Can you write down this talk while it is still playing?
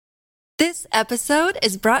This episode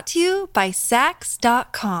is brought to you by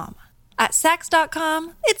Sax.com. At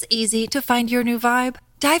Sax.com, it's easy to find your new vibe.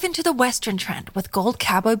 Dive into the Western trend with gold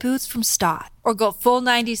cowboy boots from Stott, or go full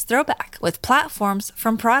 90s throwback with platforms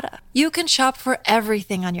from Prada. You can shop for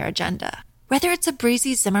everything on your agenda, whether it's a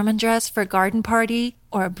breezy Zimmermann dress for a garden party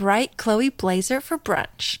or a bright Chloe blazer for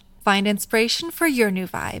brunch. Find inspiration for your new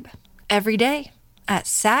vibe every day at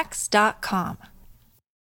Sax.com.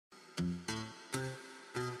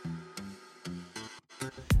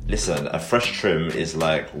 Listen, a fresh trim is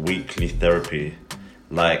like weekly therapy.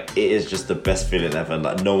 Like, it is just the best feeling ever.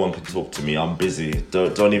 Like, no one can talk to me. I'm busy.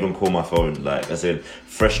 Don't even call my phone. Like, as in,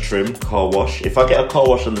 fresh trim, car wash. If I get a car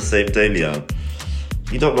wash on the same day, Leanne,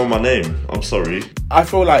 you don't know my name. I'm sorry. I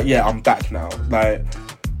feel like, yeah, I'm back now. Like,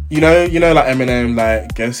 you know, like Eminem,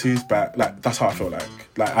 like, guess who's back? Like, that's how I feel like.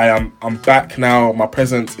 Like, I'm back now. My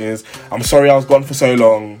presence is, I'm sorry I was gone for so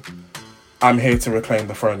long. I'm here to reclaim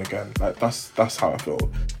the throne again. Like, that's how I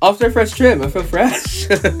feel. After a fresh trim, I feel fresh.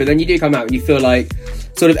 But then you do come out and you feel like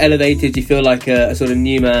sort of elevated, you feel like a sort of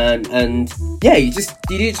new man, and yeah, you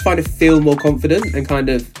do just kind of feel more confident and kind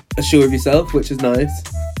of assured of yourself, which is nice.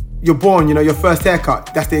 You're born, your first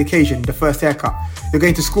haircut, that's the occasion, the first haircut. You're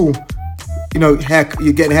going to school, you're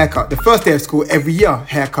getting a haircut. The first day of school, every year,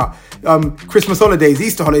 haircut. Christmas holidays,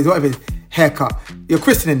 Easter holidays, whatever, haircut. You're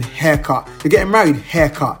christening, haircut. You're getting married,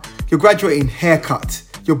 haircut. You're graduating, haircut.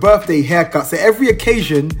 Your birthday, haircut. So every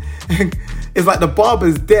occasion is like the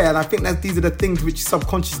barber's there. And I think that these are the things which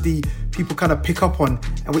subconsciously people kind of pick up on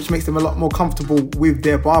and which makes them a lot more comfortable with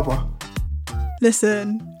their barber.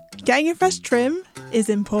 Listen, getting a fresh trim is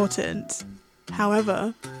important.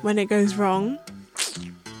 However, when it goes wrong,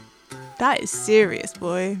 that is serious,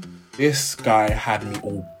 boy. This guy had me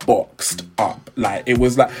all boxed up. Like, it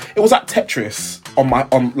was like Tetris on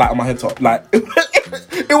my head top. Like,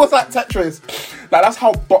 it was like Tetris. Like, that's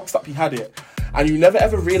how boxed up he had it. And you never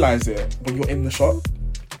ever realise it when you're in the shop.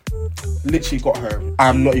 Literally got home.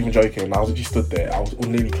 I'm not even joking. I was just stood there. I was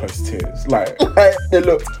nearly close to tears. Like it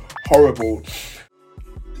looked horrible.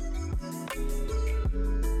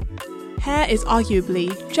 Hair is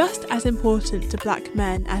arguably just as important to black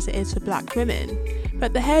men as it is for black women,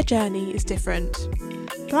 but the hair journey is different.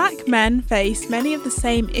 Black men face many of the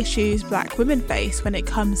same issues black women face when it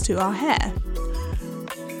comes to our hair.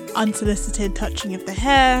 Unsolicited touching of the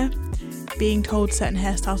hair, being told certain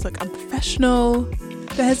hairstyles look unprofessional.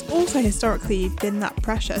 There has also historically been that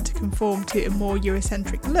pressure to conform to a more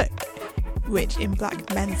Eurocentric look, which in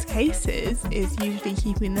black men's cases is usually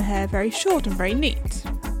keeping the hair very short and very neat.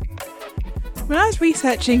 When I was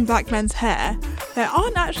researching black men's hair, there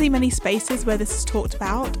aren't actually many spaces where this is talked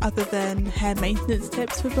about other than hair maintenance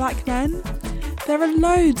tips for black men. There are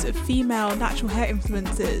loads of female natural hair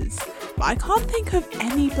influencers, but I can't think of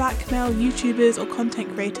any black male YouTubers or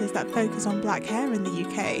content creators that focus on black hair in the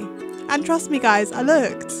UK. And trust me guys, I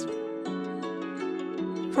looked.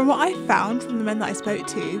 From what I found from the men that I spoke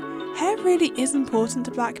to, hair really is important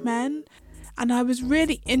to black men, and I was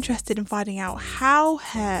really interested in finding out how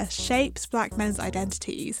hair shapes black men's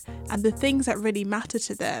identities and the things that really matter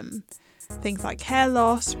to them. Things like hair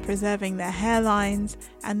loss, preserving their hairlines,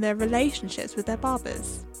 and their relationships with their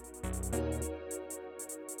barbers.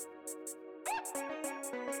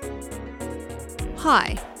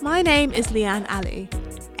 Hi, my name is Leanne Ali,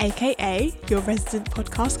 aka your resident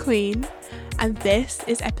podcast queen, and this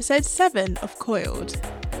is episode 7 of Coiled,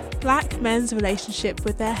 Black Men's Relationship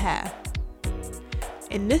with Their Hair.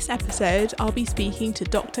 In this episode, I'll be speaking to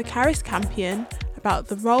Dr. Caris Campion about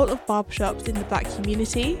the role of barbershops in the black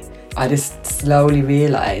community. I just slowly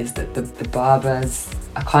realised that the barbers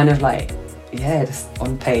are kind of like, just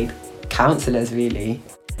unpaid counsellors really.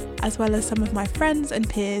 As well as some of my friends and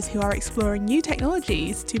peers who are exploring new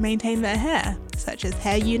technologies to maintain their hair, such as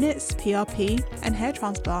hair units, PRP, and hair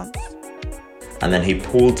transplants. And then he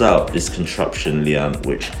pulled out this contraption, Leanne,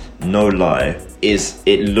 which, no lie,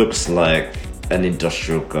 it looks like an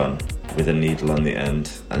industrial gun with a needle on the end,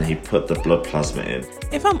 and he put the blood plasma in.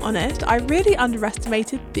 If I'm honest, I really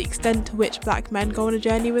underestimated the extent to which black men go on a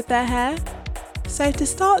journey with their hair. So to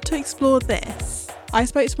start to explore this, I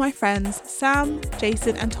spoke to my friends Sam,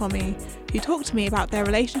 Jason and Tommy, who talked to me about their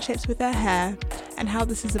relationships with their hair and how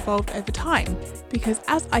this has evolved over time, because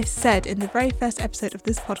as I said in the very first episode of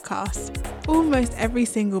this podcast, almost every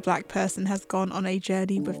single black person has gone on a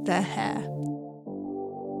journey with their hair.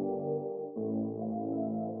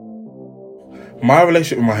 My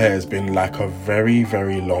relationship with my hair has been like a very,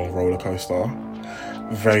 very long roller coaster.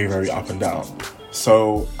 Very, very up and down.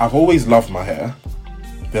 So I've always loved my hair.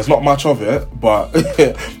 There's not much of it, but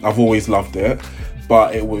I've always loved it.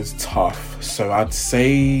 But it was tough. So I'd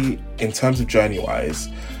say in terms of journey-wise,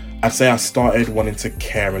 I'd say I started wanting to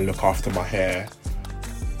care and look after my hair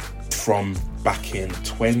from back in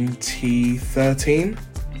 2013.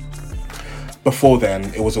 Before then,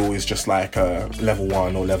 it was always just like a level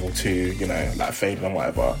 1 or level 2, you know, like fading and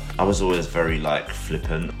whatever. I was always very like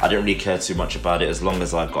flippant. I didn't really care too much about it as long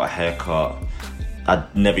as I got a haircut.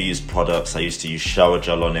 I'd never used products. I used to use shower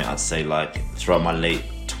gel on it, I'd say like throughout my late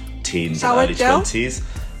teens and early 20s.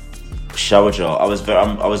 Shower gel. I was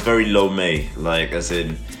very low May, like as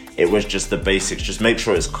in it was just the basics. Just make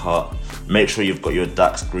sure it's cut, make sure you've got your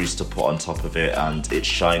Dax grease to put on top of it and it's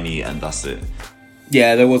shiny, and that's it.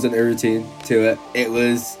 Yeah, there wasn't a routine to it.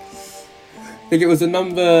 I think it was a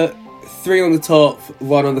number 3 on the top,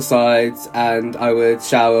 1 on the sides, and I would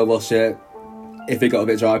shower, wash it. If it got a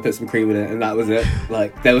bit dry, I put some cream in it, and that was it.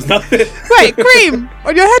 Like, there was nothing. Wait, cream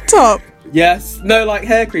on your head top? Yes. No, like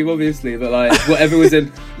hair cream, obviously, but like whatever was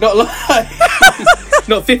in... Not like...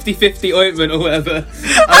 not 50-50 ointment or whatever.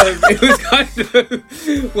 It was kind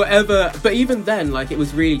of whatever. But even then, like, it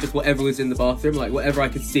was really just whatever was in the bathroom. Like, whatever I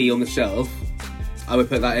could see on the shelf, I would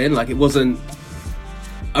put that in. Like, I wasn't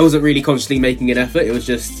really consciously making an effort. It was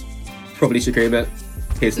just, probably should cream it.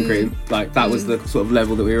 Here's some cream. Like, that was the sort of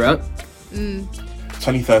level that we were at.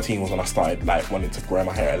 2013 was when I started like wanting to grow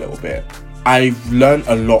my hair a little bit. I've learned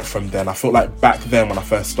a lot from then. I feel like back then when I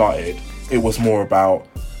first started, it was more about,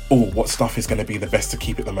 what stuff is going to be the best to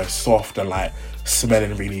keep it the most soft and like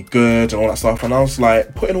smelling really good and all that stuff. And I was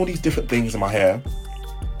like putting all these different things in my hair,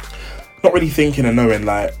 not really thinking and knowing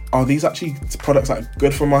like, are these actually products that are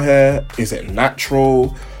good for my hair? Is it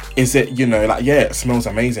natural? Is it, you know, like, yeah, it smells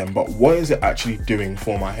amazing, but what is it actually doing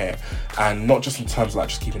for my hair? And not just in terms of like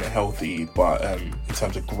just keeping it healthy, but in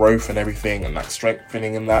terms of growth and everything, and like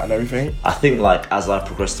strengthening and that and everything. I think like as I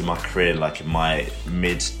progressed in my career, like in my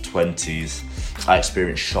mid-20s, I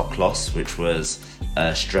experienced shock loss, which was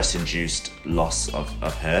a stress-induced loss of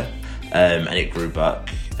hair, and it grew back,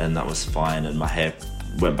 and that was fine, and my hair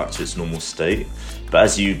went back to its normal state. But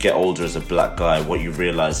as you get older as a black guy, what you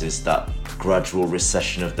realise is that gradual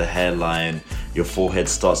recession of the hairline, your forehead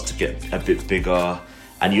starts to get a bit bigger,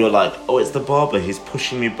 and you're like, oh, it's the barber, he's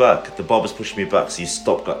pushing me back, the barber's pushing me back, so you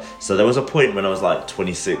stop. So there was a point when I was like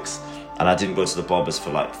 26, and I didn't go to the barbers for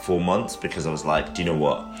like 4 months, because I was like, do you know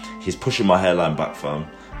what, he's pushing my hairline back, fam,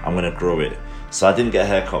 I'm gonna grow it. So I didn't get a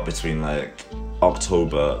haircut between like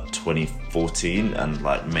October 2014 and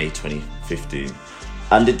like May 2015.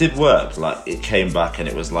 And it did work, like it came back and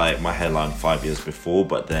it was like my hairline 5 years before,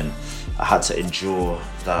 but then I had to endure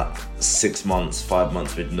that 6 months, 5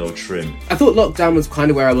 months with no trim. I thought lockdown was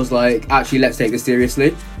kind of where I was like, actually, let's take this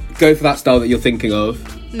seriously. Go for that style that you're thinking of.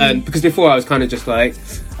 And because before I was kind of just like,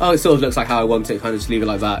 oh, it sort of looks like how I want it, kind of just leave it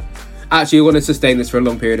like that. Actually, I want to sustain this for a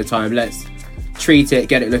long period of time. Let's treat it,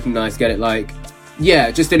 get it looking nice, get it like,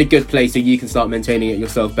 yeah, just in a good place so you can start maintaining it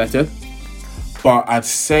yourself better. But I'd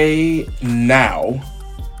say now,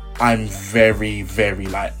 I'm very, very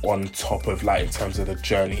like on top of like in terms of the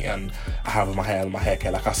journey and I have with my hair and my hair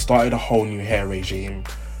care. Like I started a whole new hair regime,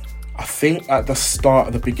 I think at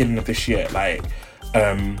the beginning of this year. Like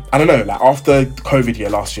I don't know, like after COVID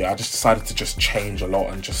year last year, I just decided to just change a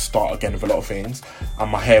lot and just start again with a lot of things.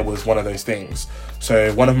 And my hair was one of those things.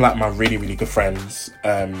 So one of like my really, really good friends,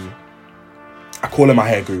 I call her my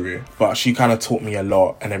hair guru, but she kind of taught me a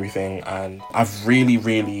lot and everything. And I've really,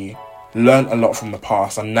 really learned a lot from the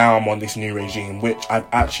past, and now I'm on this new regime, which I've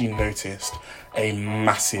actually noticed a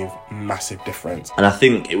massive, massive difference. And I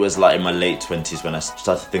think it was like in my late 20s when I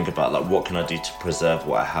started to think about like what can I do to preserve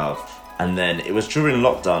what I have. And then it was during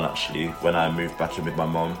lockdown actually when I moved back in with my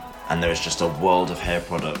mum, and there was just a world of hair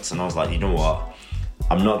products, and I was like, you know what,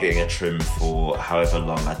 I'm not getting a trim for however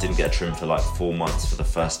long. I didn't get a trim for like 4 months for the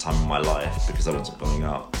first time in my life because I wasn't going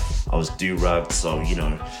out. I was do-ragged, so you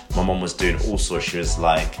know, my mum was doing all sorts. She was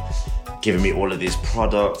like giving me all of these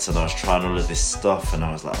products, and I was trying all of this stuff, and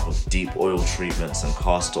I was like, oh, deep oil treatments and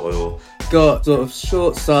castor oil. Got sort of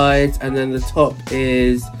short sides, and then the top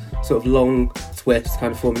is sort of long twists,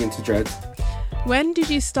 kind of forming into dreads. When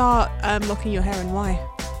did you start locking your hair, and why?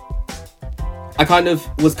 I kind of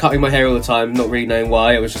was cutting my hair all the time, not really knowing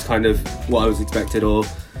why. It was just kind of what I was expected, or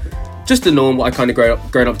just the norm, what I kind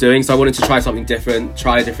of grown up doing. So I wanted to try something different,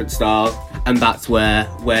 try a different style, and that's where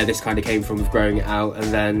this kind of came from, with growing it out.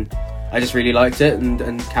 And then I just really liked it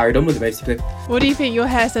and carried on with it, basically. What do you think your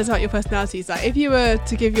hair says about your personalities? Like, if you were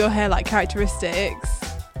to give your hair like characteristics,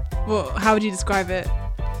 how would you describe it?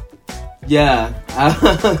 Yeah,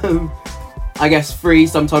 I guess free,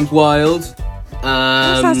 sometimes wild.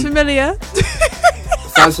 Sounds familiar.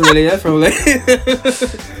 Sounds familiar, probably.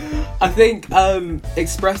 I think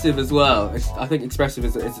expressive as well. I think expressive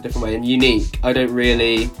is a different way, and unique. I don't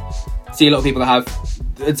really see a lot of people that have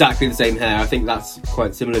exactly the same hair. I think that's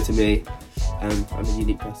quite similar to me. I'm a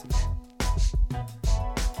unique person.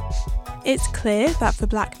 It's clear that for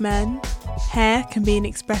black men, hair can be an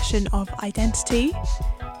expression of identity,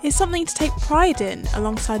 is something to take pride in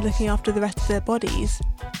alongside looking after the rest of their bodies,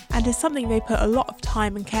 and is something they put a lot of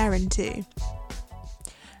time and care into.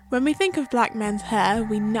 When we think of black men's hair,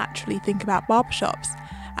 we naturally think about barbershops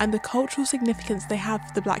and the cultural significance they have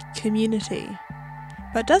for the black community.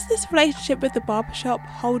 But does this relationship with the barbershop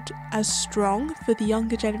hold as strong for the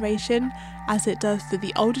younger generation as it does for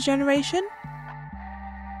the older generation?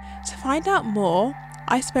 To find out more,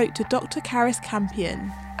 I spoke to Dr. Caris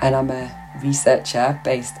Campion. And I'm a researcher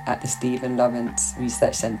based at the Stephen Lawrence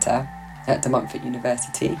Research Centre at De Montfort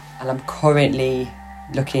University. And I'm currently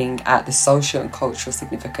looking at the social and cultural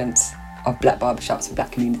significance of black barbershops and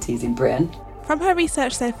black communities in Britain. From her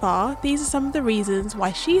research so far, these are some of the reasons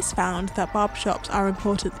why she's found that barbershops are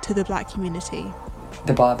important to the black community.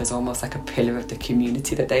 The barber's almost like a pillar of the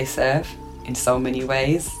community that they serve in so many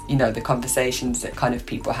ways. You know, the conversations that kind of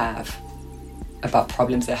people have about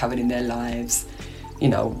problems they're having in their lives, you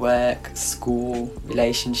know, work, school,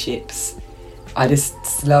 relationships. I just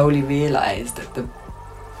slowly realised that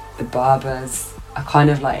the barbers are kind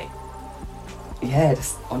of like,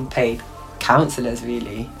 just unpaid counsellors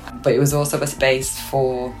really. But it was also a space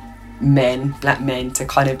for men, black men, to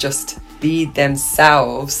kind of just be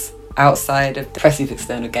themselves outside of the oppressive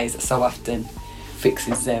external gaze that so often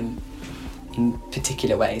fixes them in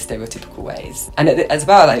particular ways, stereotypical ways. And as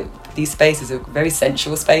well, like, these spaces are very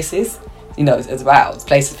sensual spaces, you know, as well. It's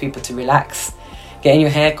places for people to relax. Getting your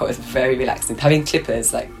hair cut is very relaxing. Having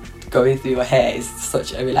clippers, like, going through your hair is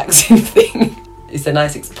such a relaxing thing. It's a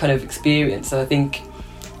nice kind of experience. So I think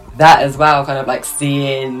that as well, kind of like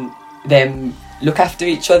seeing them look after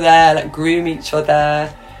each other, like groom each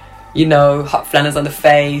other, you know, hot flannels on the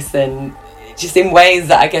face, and just in ways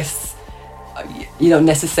that I guess you don't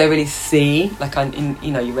necessarily see, like in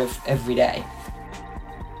you know, your everyday.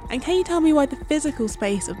 And can you tell me why the physical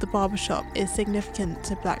space of the barbershop is significant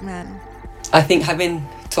to black men? I think having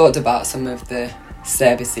talked about some of the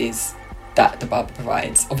services that the barber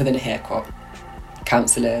provides, other than a haircut,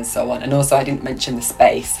 counsellors, so on, and also I didn't mention the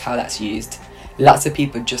space, how that's used. Lots of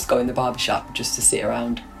people just go in the barbershop just to sit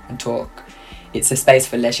around and talk. It's a space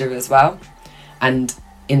for leisure as well. And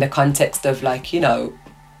in the context of, like, you know,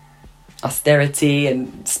 austerity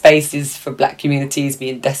and spaces for black communities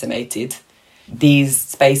being decimated, these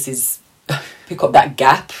spaces pick up that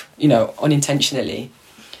gap, you know, unintentionally.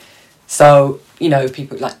 So, you know,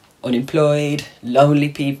 people like unemployed, lonely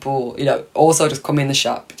people, you know, also just come in the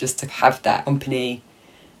shop just to have that company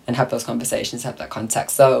and have those conversations, have that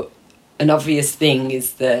contact. So an obvious thing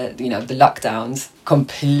is the lockdowns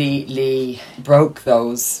completely broke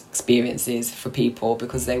those experiences for people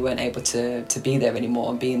because they weren't able to be there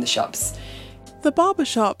anymore and be in the shops. The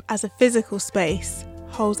barbershop as a physical space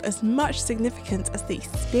holds as much significance as the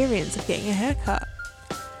experience of getting a haircut.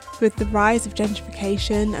 With the rise of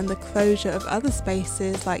gentrification and the closure of other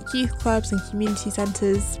spaces like youth clubs and community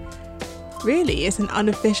centres, really it's an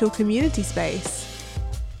unofficial community space.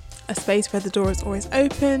 A space where the door is always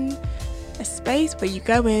open, a space where you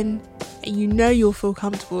go in and you know you'll feel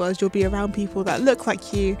comfortable as you'll be around people that look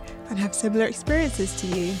like you and have similar experiences to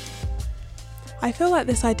you. I feel like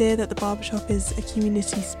this idea that the barbershop is a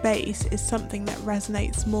community space is something that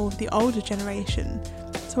resonates more with the older generation.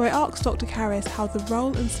 So I asked Dr. Caris how the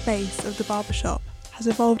role and space of the barbershop has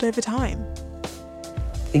evolved over time.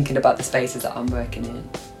 Thinking about the spaces that I'm working in,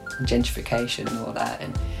 gentrification and all that,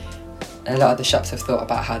 and a lot of the shops have thought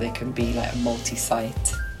about how they can be like a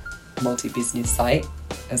multi-site, multi-business site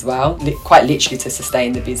as well, quite literally to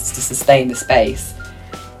sustain the business, to sustain the space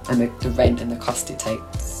and the rent and the cost it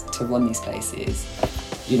takes to run these places.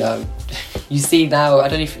 You know, you see now, I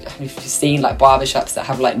don't know if you've seen like barbershops that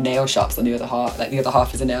have like nail shops on the other half, like the other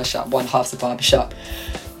half is a nail shop, one half's a barbershop,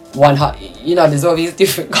 one half, you know, there's all these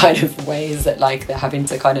different kind of ways that like they're having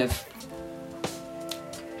to kind of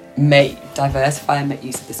diversify and make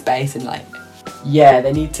use of the space, and like, yeah,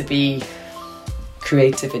 they need to be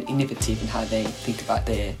creative and innovative in how they think about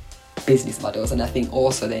their business models. And I think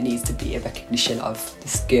also there needs to be a recognition of the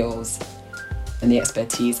skills and the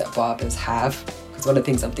expertise that barbers have. Because one of the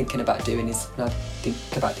things I'm thinking about doing is, when I think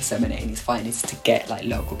about disseminating these findings, to get like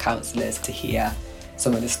local counsellors to hear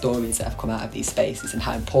some of the stories that have come out of these spaces and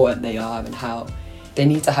how important they are and how they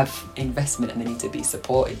need to have investment and they need to be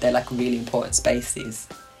supported. They're like really important spaces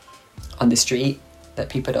on the street that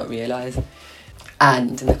people don't realise.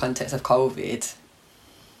 And in the context of COVID,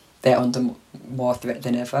 they're under more threat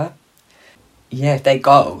than ever. Yeah, if they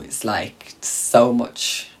go, it's like so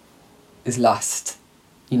much is lost,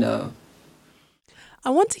 you know. I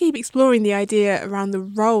want to keep exploring the idea around the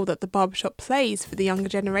role that the barbershop plays for the younger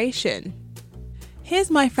generation. Here's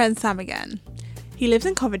my friend Sam again. He lives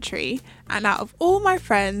in Coventry, and out of all my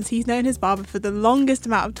friends, he's known his barber for the longest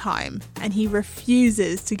amount of time, and he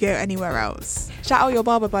refuses to go anywhere else. Shout out your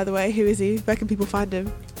barber, by the way. Who is he? Where can people find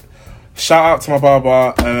him? Shout out to my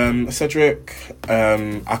barber, Cedric.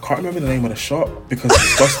 I can't remember the name of the shop because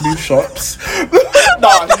he's just moved shops.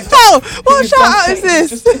 What shout out is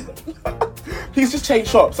this? He's just changed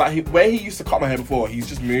shops. Like where he used to cut my hair before, he's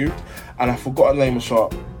just moved, and I forgot the name of the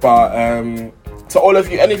shop. But to all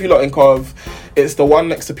of you, any of you lot in Cov, it's the one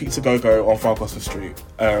next to Pizza Go Go on Far Gloucester Street.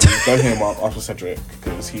 Go hit him up after Cedric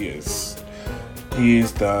because he is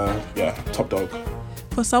the top dog.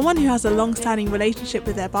 For someone who has a long-standing relationship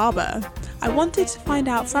with their barber, I wanted to find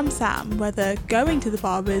out from Sam whether going to the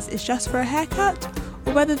barber's is just for a haircut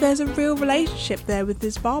or whether there's a real relationship there with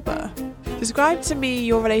this barber. Describe to me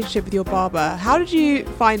your relationship with your barber. How did you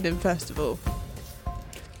find him, first of all?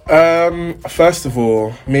 First of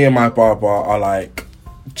all, me and my barber are like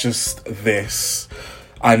just this.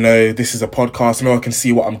 I know this is a podcast. I know I can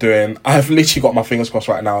see what I'm doing. I've literally got my fingers crossed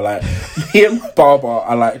right now. Like, me and my barber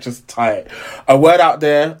are like just tight. A word out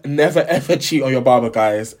there, never ever cheat on your barber,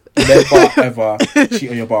 guys. Never ever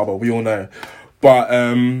cheat on your barber. We all know. But,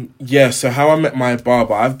 so how I met my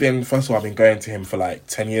barber, I've been going to him for like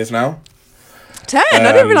 10 years now. 10?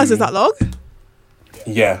 I didn't realise it was that long.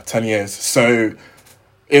 Yeah, 10 years. So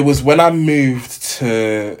it was when I moved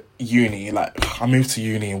to uni. Like, I moved to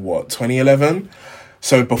uni in 2011?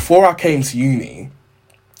 So before I came to uni,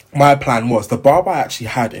 my plan was the barber I actually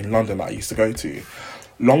had in London that I used to go to.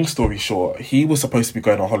 Long story short, he was supposed to be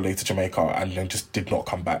going on holiday to Jamaica and then just did not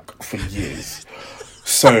come back for years.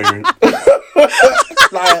 So,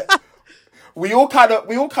 like, we all kind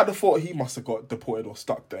of thought he must have got deported or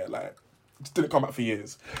stuck there. Like, just didn't come back for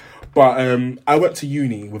years. But I went to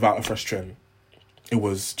uni without a fresh trim. It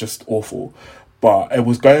was just awful. But it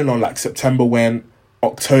was going on like September went,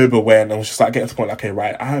 October went, and was just like getting to the point like, okay,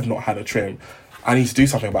 right, I have not had a trim. I need to do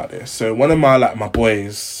something about this. So one of my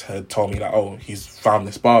boys had told me like, oh, he's found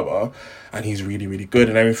this barber and he's really, really good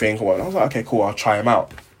and everything. Well, I was like, okay, cool, I'll try him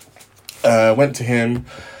out. Went to him,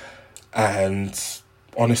 and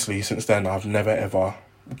honestly, since then, I've never ever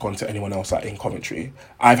gone to anyone else like in Coventry.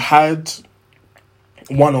 I've had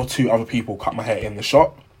one or two other people cut my hair in the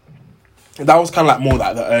shop. That was kind of like more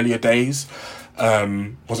like the earlier days.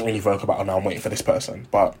 Wasn't really vocal about, oh no, I'm waiting for this person.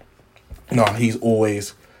 But no, he's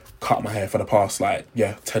always cut my hair for the past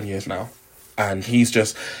 10 years now. And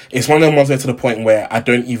it's one of them ones where to the point where I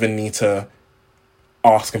don't even need to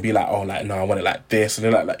ask and be like, oh, like, no, I want it like this. And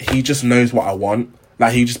then like he just knows what I want.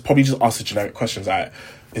 Like, he probably just asks the generic questions like,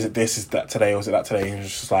 is it this, is that today, or is it that today? And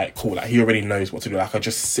it's just like, cool. Like, he already knows what to do. Like, I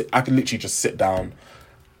could literally just sit down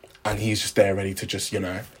and he's just there ready to just,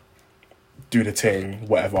 do the thing,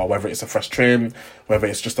 whatever, whether it's a fresh trim, whether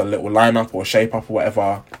it's just a little line-up or shape up or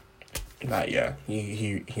whatever. Like, yeah,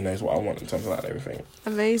 he knows what I want in terms of that and everything.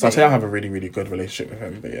 Amazing. So I'd say I have a really, really good relationship with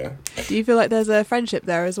him, but yeah. Do you feel like there's a friendship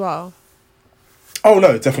there as well? Oh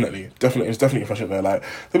no, definitely. There's definitely a friendship there. Like,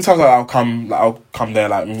 sometimes I'll come there,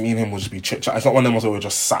 like, me and him will just be chit chat. It's not one of them ones where we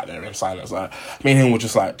just sat there in silence. Like, me and him will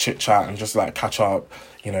just like chit chat and just like catch up.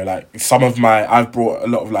 Like I've brought a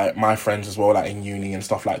lot of like my friends as well, like in uni and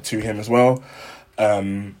stuff, like to him as well.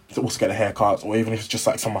 To also get a haircut, or even if it's just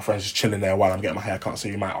like some of my friends just chilling there while I'm getting my haircut, so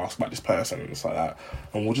you might ask about this person and it's like that,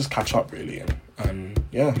 and we'll just catch up really, and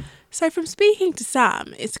yeah. So from speaking to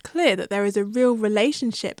Sam, it's clear that there is a real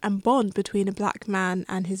relationship and bond between a black man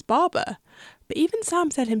and his barber. But even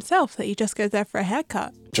Sam said himself that he just goes there for a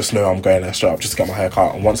haircut. Just know I'm going there straight up just to get my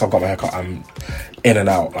haircut, and once I've got my haircut, I'm in and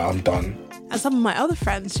out, like, I'm done. And some of my other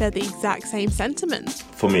friends share the exact same sentiment.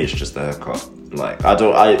 For me, it's just the haircut. Like, I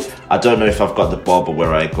don't know if I've got the barber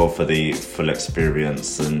where I go for the full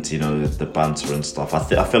experience and, the banter and stuff.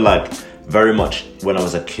 I feel like very much when I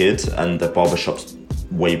was a kid, and the barbershops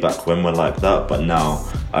way back when were like that, but now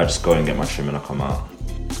I just go and get my trim and I come out.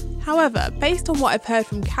 However, based on what I've heard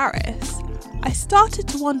from Karis, I started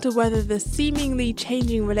to wonder whether the seemingly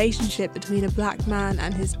changing relationship between a black man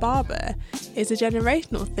and his barber is a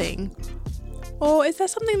generational thing, or is there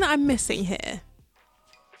something that I'm missing here?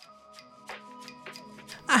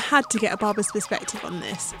 I had to get a barber's perspective on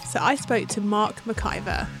this, so I spoke to Mark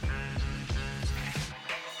McIver.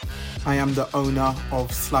 I am the owner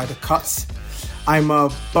of Slider Cuts. I'm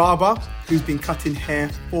a barber who's been cutting hair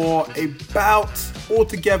for about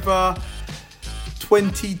altogether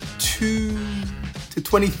 22 to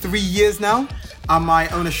 23 years now. I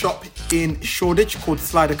own a shop in Shoreditch called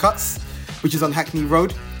Slider Cuts, which is on Hackney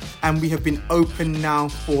Road, and we have been open now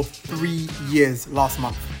for 3 years last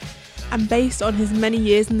month. And based on his many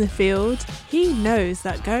years in the field, he knows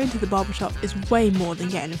that going to the barbershop is way more than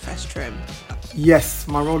getting a fresh trim. Yes,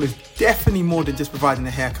 my role is definitely more than just providing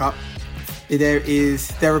a haircut. There is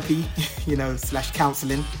therapy, /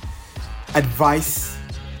 counselling, advice.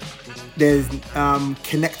 There's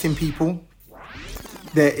connecting people.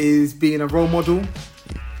 There is being a role model.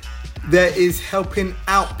 There is helping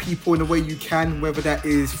out people in the way you can, whether that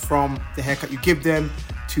is from the haircut you give them,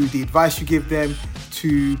 to the advice you give them,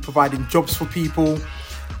 to providing jobs for people,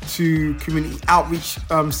 to community outreach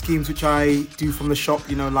schemes, which I do from the shop,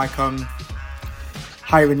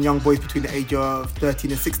 hiring young boys between the age of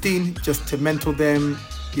 13 and 16 just to mentor them,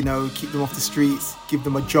 keep them off the streets, give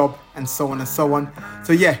them a job, and so on and so on.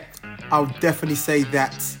 So yeah, I'll definitely say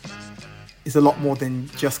that it's a lot more than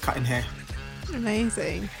just cutting hair.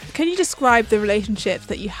 Amazing. Can you describe the relationships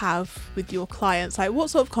that you have with your clients? Like, what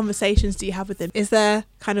sort of conversations do you have with them? Is there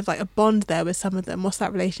kind of like a bond there with some of them? What's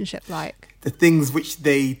that relationship like? The things which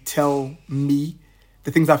they tell me,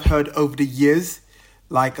 the things I've heard over the years,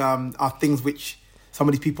 are things which some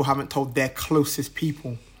of these people haven't told their closest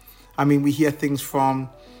people. I mean, we hear things from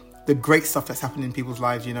the great stuff that's happening in people's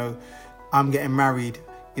lives. I'm getting married,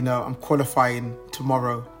 I'm qualifying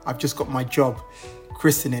tomorrow, I've just got my job,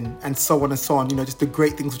 christening, and so on and so on. Just the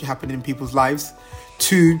great things which are happening in people's lives,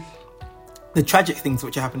 to the tragic things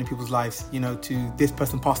which are happening in people's lives, to this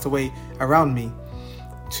person passed away around me,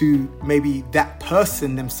 to maybe that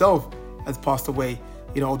person themselves has passed away,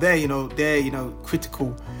 or they're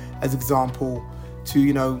critical, as example,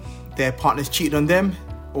 to, their partner's cheated on them,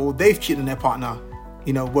 or they've cheated on their partner,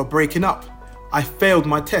 we're breaking up, I failed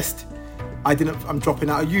my test, I'm dropping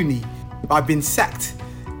out of uni, I've been sacked,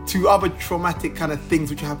 to other traumatic kind of things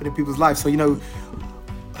which are happening in people's lives. So,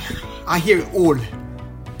 I hear it all,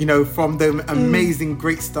 from the amazing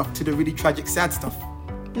great stuff to the really tragic sad stuff.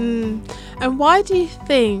 And why do you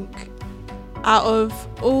think, out of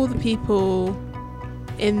all the people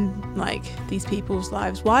in these people's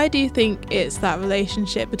lives, why do you think it's that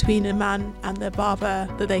relationship between a man and their barber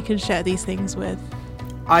that they can share these things with?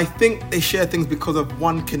 I think they share things because of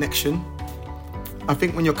one connection. I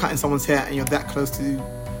think when you're cutting someone's hair and you're that close to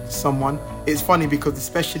someone, it's funny because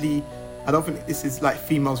especially, I don't think this is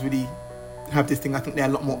females really have this thing. I think they're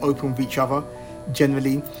a lot more open with each other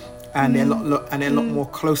generally, and they're a lot more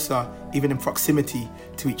closer, even in proximity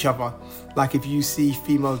to each other. Like if you see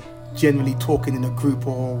females generally talking in a group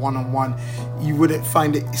or one-on-one, you wouldn't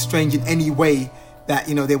find it strange in any way that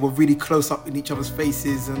they were really close up in each other's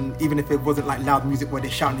faces, and even if it wasn't loud music where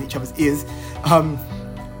they're shouting in each other's ears.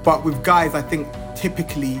 But with guys, I think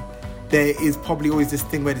typically there is probably always this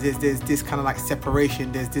thing where there's this kind of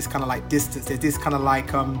separation, there's this kind of distance, there's this kind of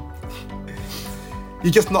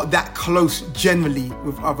you're just not that close generally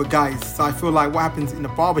with other guys. So I feel like what happens in the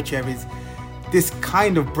barber chair is this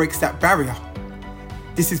kind of breaks that barrier.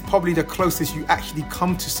 This is probably the closest you actually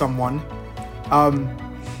come to someone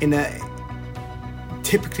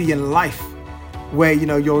typically in life, where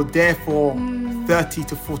you're there for 30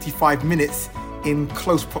 to 45 minutes in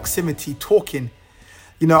close proximity talking.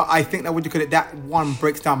 I think that when you look at it, that one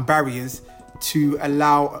breaks down barriers to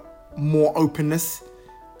allow more openness,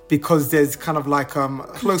 because there's kind of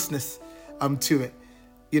closeness to it,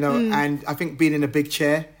 and I think being in a big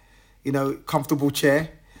chair, comfortable chair,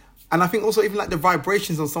 and I think also even the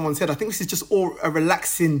vibrations on someone's head, I think this is just all a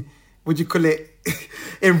relaxing,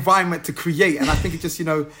 environment to create, and I think it just,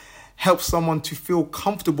 helps someone to feel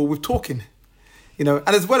comfortable with talking, and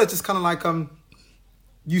as well as just kind of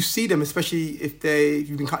you see them, especially if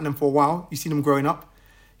you've been cutting them for a while, you see them growing up.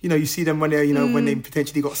 You see them when they're, when they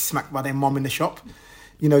potentially got smacked by their mom in the shop.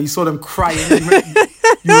 You saw them crying. You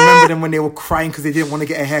remember them when they were crying because they didn't want to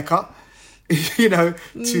get a haircut.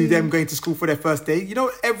 To them going to school for their first day.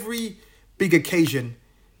 Every big occasion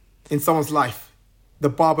in someone's life, the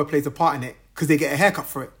barber plays a part in it because they get a haircut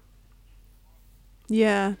for it.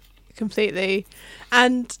 Yeah, completely.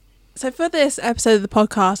 And so for this episode of the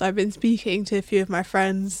podcast, I've been speaking to a few of my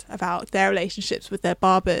friends about their relationships with their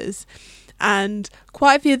barbers, and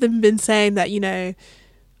quite a few of them have been saying that,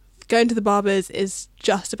 going to the barbers is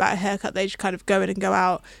just about a haircut. They just kind of go in and go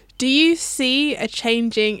out. Do you see a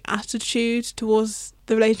changing attitude towards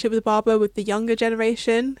the relationship with the barber with the younger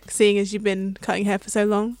generation, seeing as you've been cutting hair for so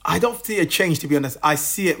long? I don't see a change, to be honest. I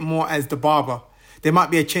see it more as the barber. There might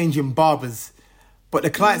be a change in barbers, but the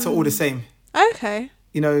clients are all the same. Okay.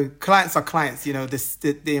 Clients are clients.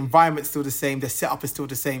 The environment's still the same. The setup is still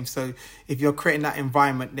the same. So if you're creating that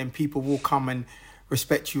environment, then people will come and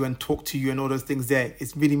respect you and talk to you and all those things there.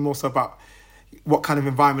 It's really more so about what kind of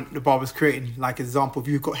environment the barber's creating. Like, example, if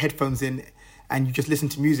you've got headphones in and you just listen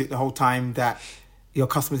to music the whole time that your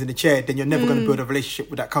customer's in the chair, then you're never going to build a relationship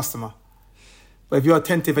with that customer. But if you're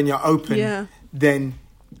attentive and you're open, Yeah. then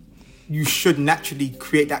you should naturally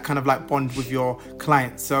create that kind of like bond with your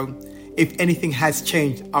clients. So if anything has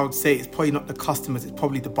changed, I would say it's probably not the customers, it's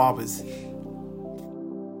probably the barbers.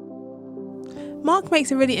 Mark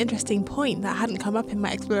makes a really interesting point that hadn't come up in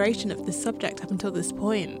my exploration of this subject up until this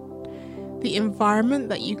point. The environment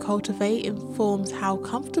that you cultivate informs how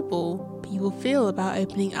comfortable people feel about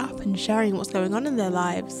opening up and sharing what's going on in their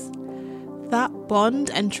lives. That bond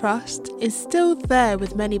and trust is still there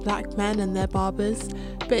with many black men and their barbers,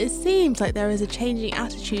 but it seems like there is a changing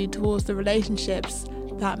attitude towards the relationships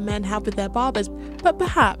that men have with their barbers, but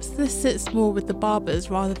perhaps this sits more with the barbers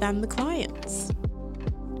rather than the clients.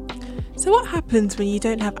 So what happens when you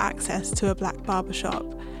don't have access to a black barbershop?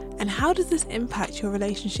 And how does this impact your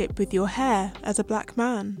relationship with your hair as a black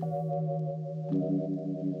man?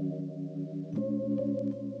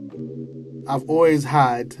 I've always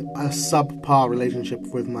had a subpar relationship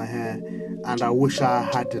with my hair, and I wish I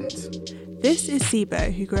hadn't. This is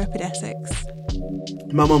Sibo, who grew up in Essex.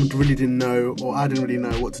 My mum really didn't know, or I didn't really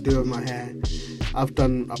know what to do with my hair. I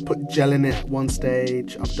put gel in it at one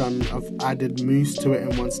stage. I've added mousse to it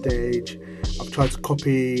in one stage. I've tried to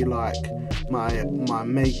copy like my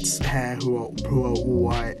mates' hair who are all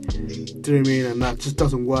white. Do you know what I mean? And that just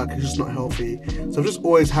doesn't work. It's just not healthy. So I've just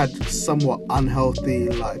always had somewhat unhealthy,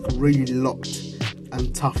 like really locked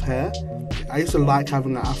and tough hair. I used to like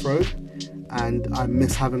having an afro, and I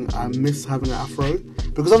miss having an afro.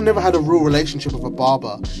 Because I've never had a real relationship with a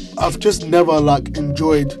barber. I've just never like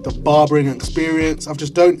enjoyed the barbering experience. I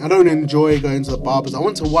don't enjoy going to the barbers. I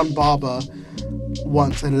went to one barber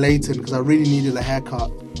once in Leighton because I really needed a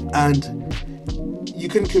haircut. And you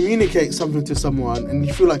can communicate something to someone and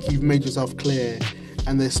you feel like you've made yourself clear,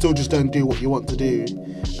 and they still just don't do what you want to do.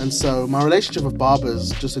 And so my relationship with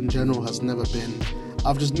barbers just in general has never been,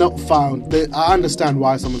 I've just not found that. I understand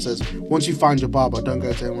why someone says once you find your barber, don't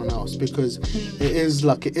go to anyone else, because it is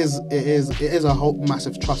a whole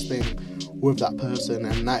massive trust thing with that person,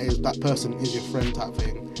 and that person is your friend type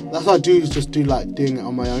thing. That's what I do, is just do like doing it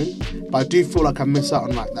on my own. But I do feel like I miss out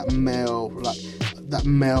on like that male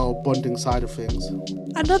bonding side of things.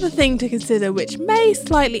 Another thing to consider, which may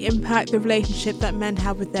slightly impact the relationship that men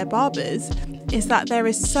have with their barbers, is that there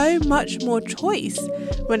is so much more choice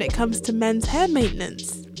when it comes to men's hair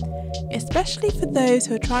maintenance, especially for those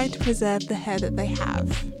who are trying to preserve the hair that they have.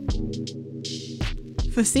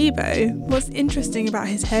 For Sibo, what's interesting about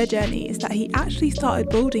his hair journey is that he actually started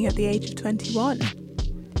balding at the age of 21.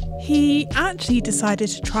 He actually decided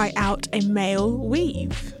to try out a male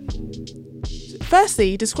weave.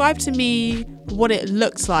 Firstly, describe to me what it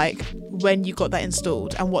looks like when you got that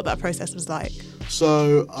installed and what that process was like.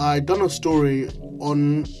 So I done a story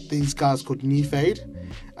on these guys called New Fade,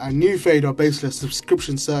 and New Fade are basically a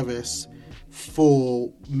subscription service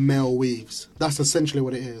for male weaves. That's essentially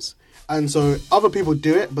what it is. And so other people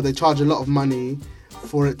do it, but they charge a lot of money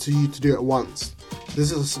for you to do it once.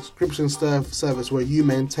 This is a subscription service where you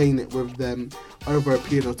maintain it with them over a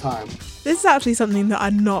period of time. This is actually something that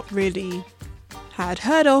I'm not really had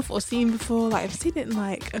heard of or seen before. Like, I've seen it in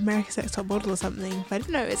like America's Next Top Model or something, but I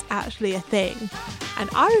didn't know it's actually a thing. And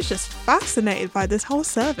I was just fascinated by this whole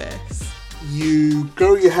service. You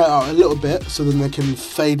grow your hair out a little bit so then they can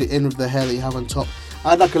fade it in with the hair that you have on top.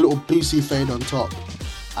 I had like a little boosie fade on top,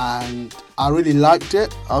 and I really liked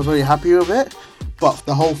it. I was very happy with it. But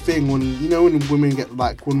the whole thing, when women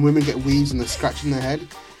get weaves and they're scratching their head,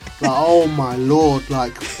 like, oh my lord,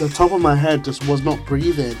 like the top of my head just was not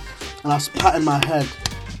breathing. And I was patting my head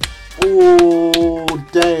all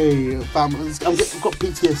day. I've got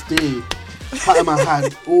PTSD. Patting my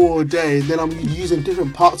head all day. Then I'm using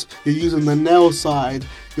different parts. You're using the nail side.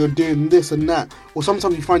 You're doing this and that. Or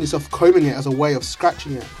sometimes you find yourself combing it as a way of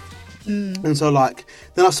scratching it. And so like,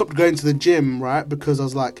 then I stopped going to the gym, right? Because I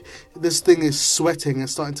was like, this thing is sweating.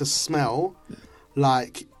 It's starting to smell.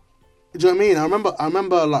 Like, do you know what I mean? I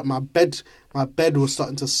remember like my bed was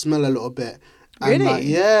starting to smell a little bit. And Really? like,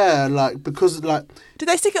 yeah, like, because like... Did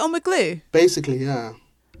they stick it on with glue? Basically, yeah.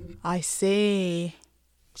 I see.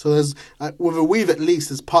 So there's, with a weave at least,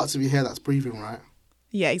 there's parts of your hair that's breathing, right?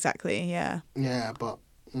 Yeah, exactly, yeah. Yeah, but...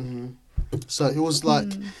 So it was like,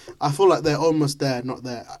 I feel like they're almost there, not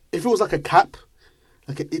there. If it was like a cap,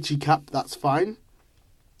 like an itchy cap, that's fine.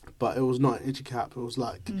 But it was not an itchy cap. It was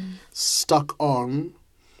like stuck on,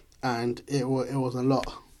 and it was a lot.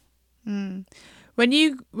 When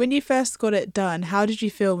you first got it done, how did you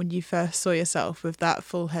feel when you first saw yourself with that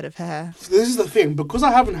full head of hair? This is the thing, because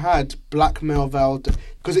I haven't had black male veil,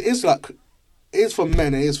 because it is for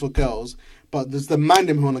men, it is for girls, but there's the man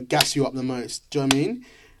who want to gas you up the most. Do you know what I mean?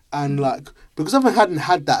 And like, because I hadn't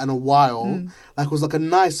had that in a while, like, it was like a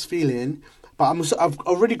nice feeling, but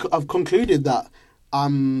But I've concluded that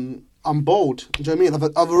I'm bald. Do you know what I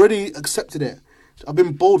mean? I've already accepted it. I've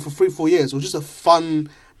been bald for 3-4 years. It was just a fun,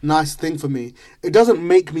 nice thing for me. It doesn't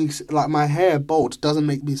make me, like, my hair bald doesn't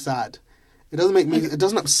make me sad. It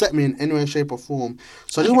doesn't upset me in any way, shape or form.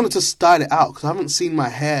 So I just wanted to style it out because I haven't seen my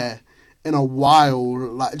hair in a while.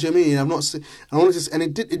 Like, do you know what I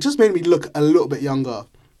mean? It just made me look a little bit younger.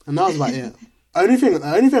 And that was about it. The only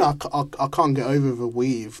thing I can't get over the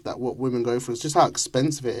weave that what women go through is just how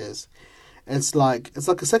expensive it is. It's like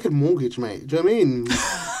a second mortgage, mate. Do you know what I mean?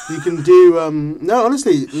 You can do no,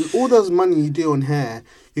 honestly, all those money you do on hair,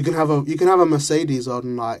 you can have a Mercedes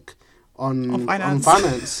on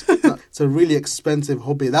finance. It's a really expensive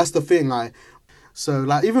hobby. That's the thing.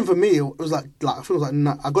 So even for me, it was I think it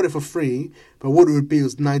was I got it for free, but what it would be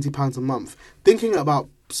was £90 a month. Thinking about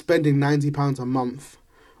spending £90 a month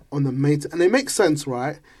on the mate, and it makes sense,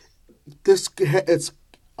 right? It's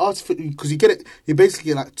artificial because you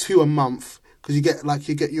basically get 2 a month because you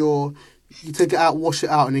take it out, wash it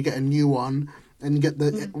out, and you get a new one, and you get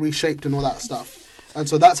the reshaped and all that stuff. And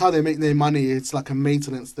so that's how they make their money. It's like a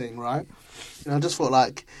maintenance thing, right? And I just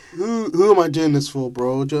thought, who am I doing this for,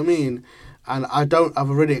 bro? Do you know what I mean? And I've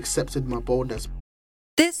already accepted my baldness.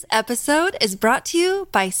 This episode is brought to you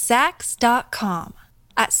by Sax.com.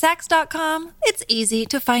 At Sax.com, it's easy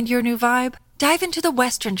to find your new vibe. Dive into the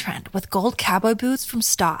Western trend with gold cowboy boots from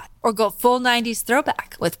Stott, or go full 90s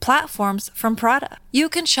throwback with platforms from Prada. You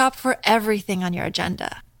can shop for everything on your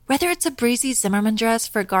agenda, whether it's a breezy Zimmermann dress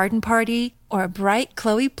for a garden party or a bright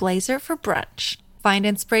Chloe blazer for brunch. Find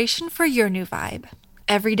inspiration for your new vibe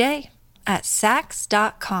every day at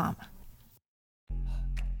Sax.com.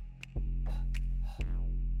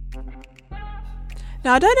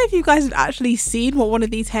 Now, I don't know if you guys have actually seen what one of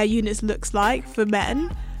these hair units looks like for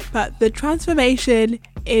men, but the transformation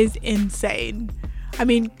is insane. I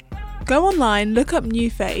mean, go online, look up New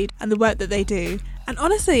Fade and the work that they do, and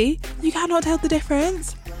honestly, you cannot tell the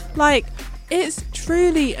difference. It's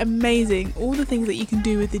truly amazing all the things that you can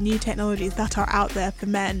do with the new technologies that are out there for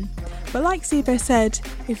men. But like Sibo said,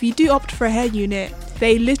 if you do opt for a hair unit,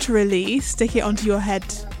 they literally stick it onto your head.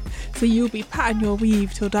 So you'll be patting your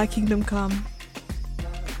weave till thy kingdom come.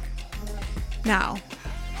 Now,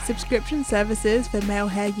 subscription services for male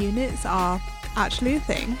hair units are actually a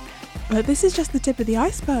thing, but this is just the tip of the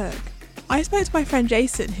iceberg. I spoke to my friend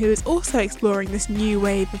Jason, who is also exploring this new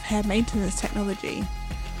wave of hair maintenance technology.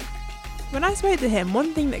 When I spoke to him,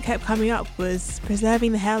 one thing that kept coming up was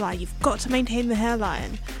preserving the hairline. You've got to maintain the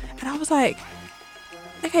hairline. And I was like,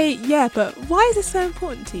 okay, yeah, but why is this so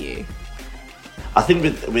important to you? I think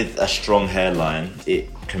with a strong hairline,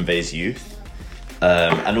 it conveys youth.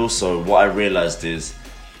 And also what I realised is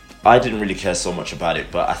I didn't really care so much about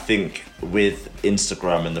it, but I think with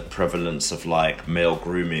Instagram and the prevalence of male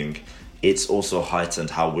grooming, it's also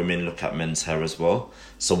heightened how women look at men's hair as well.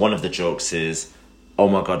 So one of the jokes is, oh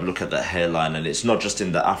my God, look at that hairline. And it's not just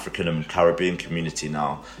in the African and Caribbean community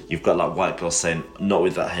now. You've got white girls saying, not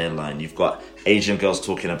with that hairline. You've got Asian girls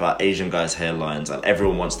talking about Asian guys' hairlines, and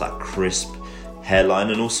everyone wants that crisp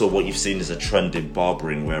hairline. And also what you've seen is a trend in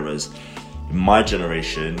barbering, whereas in my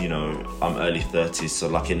generation, I'm early 30s,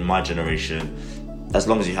 so in my generation, as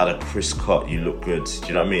long as you had a crisp cut, you look good. Do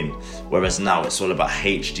you know what I mean? Whereas now it's all about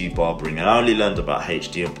HD barbering. And I only learned about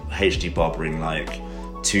HD barbering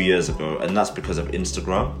 2 years ago, and that's because of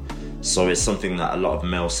Instagram. So it's something that a lot of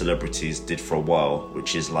male celebrities did for a while,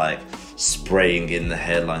 which is spraying in the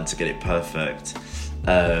hairline to get it perfect.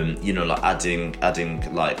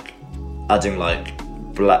 Adding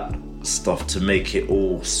black stuff to make it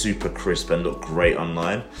all super crisp and look great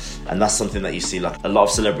online. And that's something that you see a lot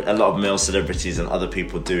of male celebrities and other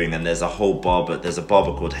people doing. And there's a barber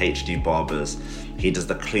called HD Barbers. He does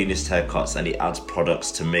the cleanest haircuts, and he adds products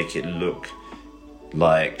to make it look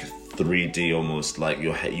like 3D almost.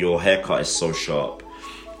 Your haircut is so sharp,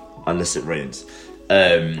 unless it rains.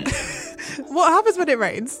 What happens when it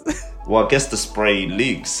rains? Well, I guess the spray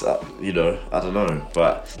leaks, I don't know,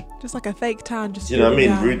 but just like a fake tan, just what I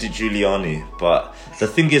mean, Rudy Giuliani. But the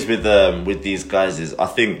thing is with these guys is, I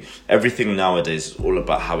think everything nowadays is all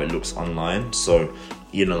about how it looks online. So,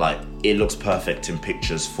 it looks perfect in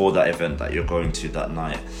pictures for that event that you're going to that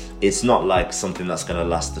night. It's not something that's going to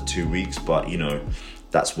last the 2 weeks, but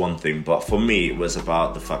that's one thing. But for me, it was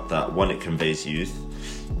about the fact that, one, it conveys youth.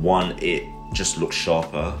 One, it just looks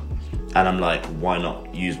sharper. And I'm like, why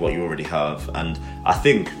not use what you already have? And I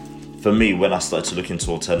think for me, when I started to look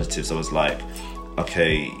into alternatives, I was like,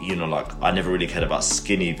 okay, I never really cared about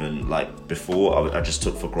skin even. Before, I just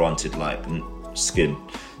took for granted skin.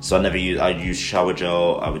 So I used shower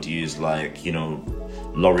gel. I would use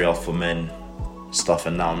L'Oreal for men, stuff,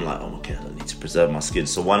 and now I'm like, oh okay, I need to preserve my skin,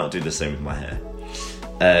 so why not do the same with my hair?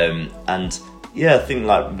 And yeah, I think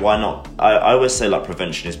like, why not? I always say like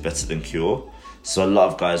prevention is better than cure. So a lot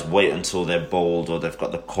of guys wait until they're bald or they've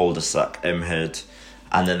got the cul-de-sac M-head,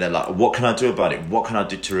 and then they're like, what can I do about it? What can I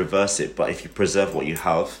do to reverse it? But if you preserve what you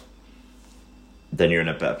have, then you're in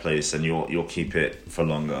a better place and you'll keep it for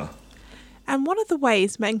longer. And one of the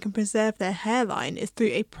ways men can preserve their hairline is through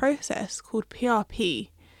a process called PRP.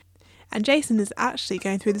 And Jason is actually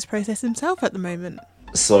going through this process himself at the moment.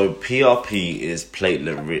 So PRP is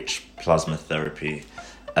platelet-rich plasma therapy.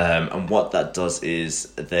 And what that does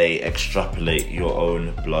is they extrapolate your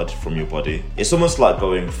own blood from your body. It's almost like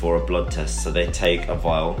going for a blood test. So they take a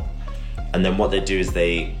vial, and then what they do is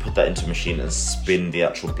they put that into a machine and spin the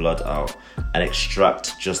actual blood out and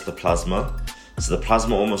extract just the plasma. So the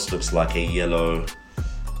plasma almost looks like a yellow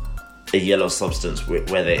substance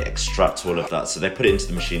where they extract all of that. So they put it into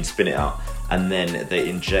the machine, spin it out, and then they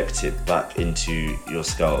inject it back into your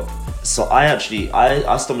scalp. So I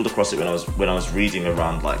stumbled across it when I was reading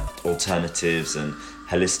around like alternatives and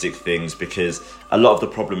holistic things, because a lot of the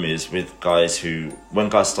problem is with guys when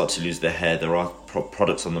guys start to lose their hair, there are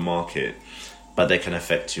products on the market, but they can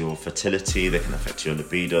affect your fertility, they can affect your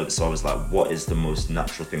libido. So I was like, what is the most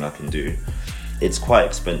natural thing I can do? It's quite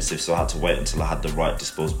expensive, so I had to wait until I had the right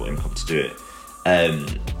disposable income to do it.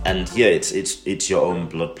 And yeah, it's your own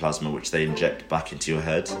blood plasma which they inject back into your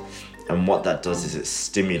head, and what that does is it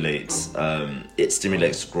stimulates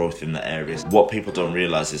growth in the areas. What people don't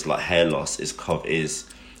realize is like hair loss is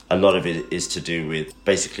a lot of it is to do with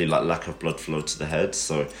basically like lack of blood flow to the head,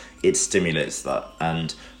 so it stimulates that.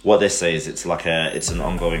 And what they say is it's an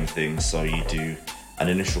ongoing thing, so you do an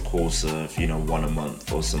initial course of 1 a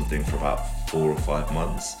month or something for about 4 or 5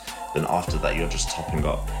 months, then after that you're just topping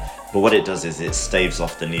up. But what it does is it staves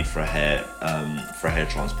off the need for a hair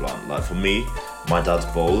transplant. Like for me, my dad's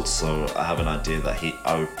bald, so I have an idea that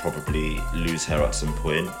I would probably lose hair at some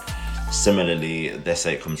point. Similarly, they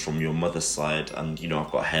say it comes from your mother's side, and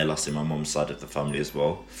I've got hair loss in my mum's side of the family as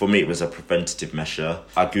well. For me, it was a preventative measure.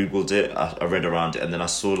 I googled it, I read around it, and then I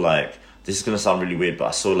saw like, this is gonna sound really weird, but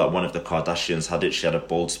I saw like one of the Kardashians had it. She had a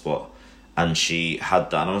bald spot, and she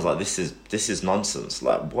had that, and I was like, this is nonsense.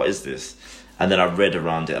 Like, what is this? And then I read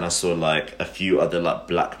around it, and I saw like a few other like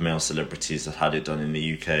black male celebrities that had it done in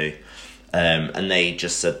the UK, and they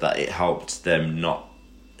just said that it helped them not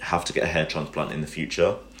have to get a hair transplant in the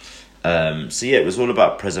future. So yeah, it was all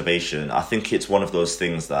about preservation. I think it's one of those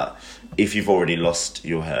things that if you've already lost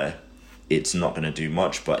your hair, it's not going to do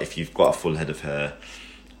much. But if you've got a full head of hair,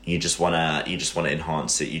 you just wanna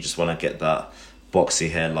enhance it. You just wanna get that boxy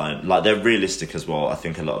hairline. Like, they're realistic as well, I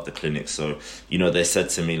think, a lot of the clinics. So they said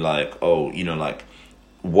to me like, oh, like,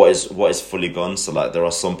 what is fully gone. So like, there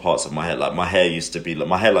are some parts of my hair, like my hairline used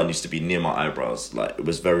to be near my eyebrows. Like, it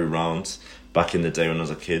was very round back in the day when I was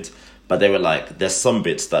a kid. But they were like, there's some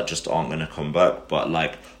bits that just aren't going to come back. But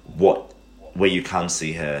like, where you can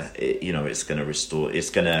see hair, it's going to restore, it's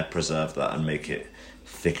going to preserve that and make it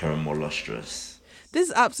thicker and more lustrous. This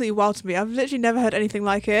is absolutely wild to me. I've literally never heard anything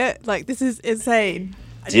like it. Like, this is insane.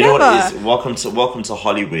 Do you know what it is? Welcome to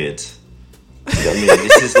Hollywood. You know what I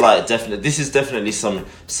mean? This is definitely some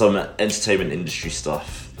entertainment industry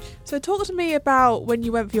stuff. So talk to me about when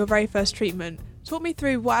you went for your very first treatment. Talk me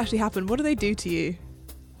through what actually happened. What do they do to you?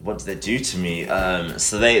 What do they do to me?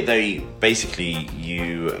 So they basically,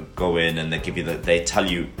 you go in and they tell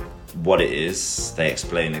you what it is. They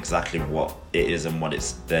explain exactly what it is and what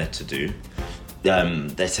it's there to do.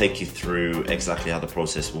 They take you through exactly how the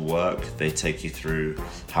process will work. They take you through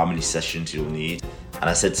how many sessions you'll need. And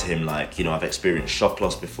I said to him, like, I've experienced shock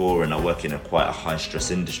loss before, and I work in quite a high stress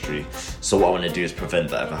industry. So what I want to do is prevent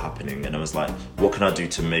that ever happening. And I was like, what can I do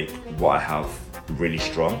to make what I have really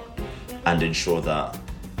strong and ensure that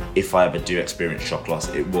if I ever do experience shock loss,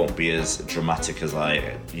 it won't be as dramatic as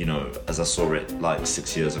I saw it like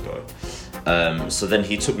 6 years ago. So then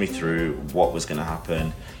he took me through what was going to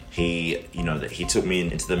happen. He took me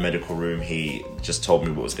into the medical room. He just told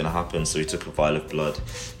me what was going to happen. So he took a vial of blood.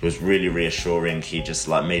 He was really reassuring. He just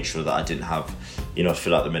like made sure that I didn't have,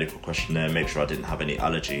 fill out the medical questionnaire, make sure I didn't have any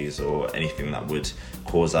allergies or anything that would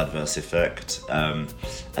cause adverse effect. And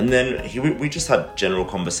then we just had general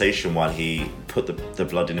conversation while he put the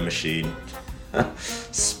blood in a machine,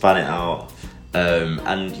 span it out. And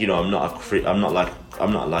I'm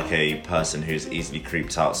not like a person who's easily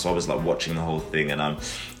creeped out, so I was like watching the whole thing, and I'm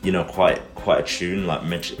quite attuned like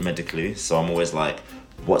medically, so I'm always like,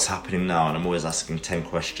 what's happening now? And I'm always asking 10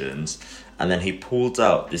 questions. And then he pulled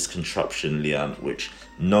out this contraption, Leanne, which,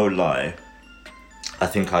 no lie, I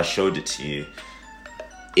think I showed it to you,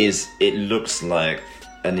 it looks like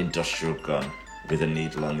an industrial gun. with a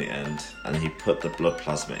needle on the end, and he put the blood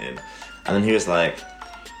plasma in, and then he was like,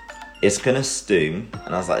 it's gonna sting,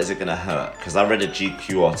 and I was like, is it gonna hurt? Because I read a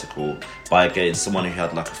GQ article by again someone who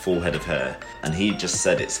had like a full head of hair, and he just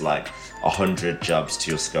said it's like 100 jabs to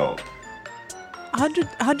your scalp.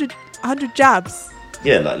 100 jabs?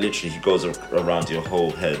 Yeah, like literally he goes around your whole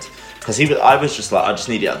head. Because I was just like, I just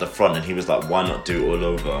need it at the front, and he was like, why not do it all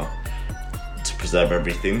over to preserve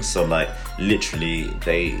everything? So like literally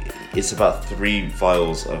it's about 3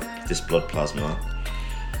 vials of this blood plasma,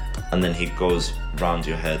 and then he goes round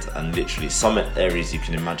your head, and literally some areas you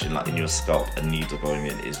can imagine, like in your scalp, a needle going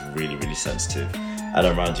in is really, really sensitive, and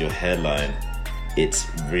around your hairline it's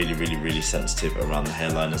really, really, really sensitive around the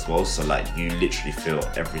hairline as well. So like you literally feel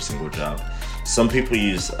every single jab. Some people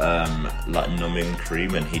use like numbing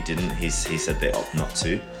cream, and he didn't. He said they opt not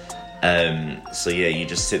to. So yeah, you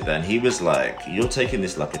just sit there, and he was like, you're taking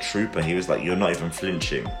this like a trooper. He was like, you're not even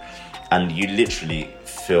flinching, and you literally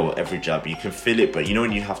feel every jab. You can feel it, but you know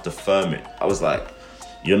when you have to firm it. I was like,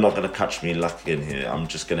 you're not gonna catch me lacking here. I'm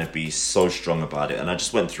just gonna be so strong about it. And I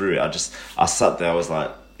just went through it. I sat there. I was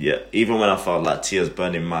like, yeah. Even when I felt like tears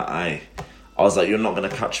burning my eye, I was like, you're not gonna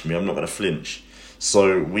catch me. I'm not gonna flinch.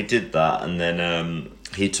 So we did that, and then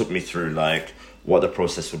he took me through like what the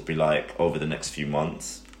process would be like over the next few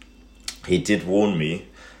months. He did warn me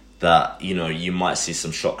that, you know, you might see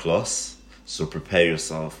some shock loss, so prepare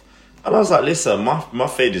yourself. And I was like, listen, my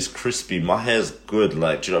fade is crispy, my hair's good,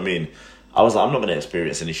 like, do you know what I mean? I was like, I'm not going to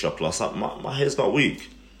experience any shock loss, my hair's not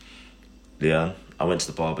weak. Yeah, I went to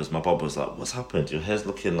the barber's, my barber was like, what's happened? Your hair's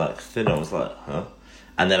looking like thinner. I was like, huh?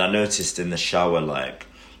 And then I noticed in the shower, like,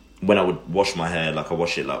 when I would wash my hair, like I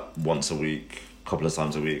wash it like once a week, a couple of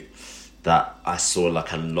times a week, that I saw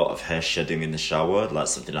like a lot of hair shedding in the shower, like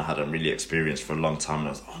something I hadn't really experienced for a long time. And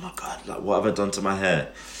I was like, oh my God, like what have I done to my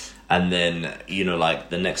hair? And then, you know,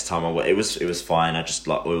 like the next time I went, it was fine. I just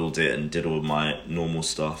like oiled it and did all my normal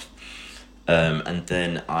stuff. And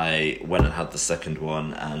then I went and had the second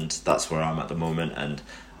one, and that's where I'm at the moment. And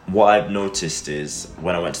what I've noticed is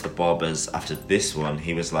when I went to the barber's after this one,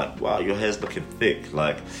 he was like, wow, your hair's looking thick,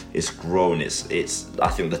 like it's grown, it's I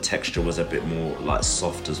think the texture was a bit more like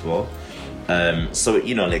soft as well. So,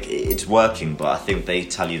 you know, like it's working, but I think they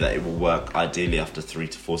tell you that it will work ideally after 3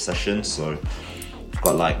 to 4 sessions. So I've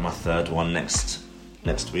got like my third one next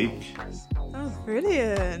week. Oh,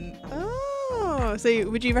 brilliant. Oh, so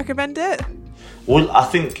would you recommend it? Well, I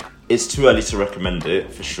think it's too early to recommend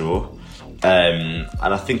it for sure. And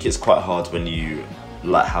I think it's quite hard when you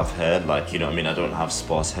like have hair, like, you know what I mean, I don't have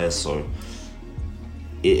sparse hair, so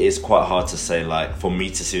it is quite hard to say like for me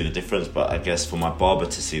to see the difference, but I guess for my barber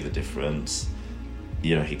to see the difference,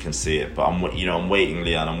 you know, he can see it. But I'm waiting,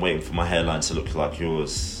 Leanne, I'm waiting for my hairline to look like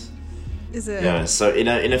yours. Is it? Yeah, so in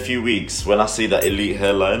a few weeks when I see that elite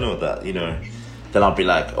hairline, or that, you know, then I'll be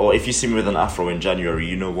like, oh, if you see me with an afro in January,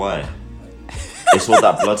 you know why. It's all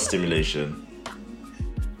that blood stimulation.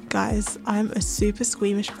 Guys, I'm a super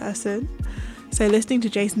squeamish person, so listening to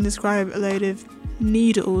Jason describe a load of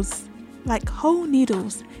needles, like whole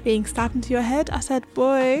needles, being stabbed into your head, I said,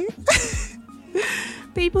 boy.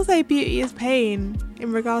 People say beauty is pain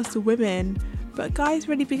in regards to women, but guys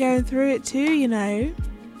really be going through it too, you know.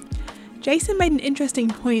 Jason made an interesting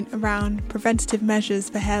point around preventative measures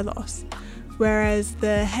for hair loss, whereas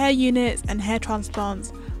the hair units and hair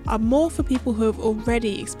transplants are more for people who have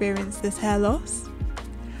already experienced this hair loss.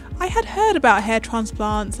 I had heard about hair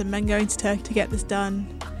transplants and men going to Turkey to get this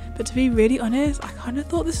done, but to be really honest, I kind of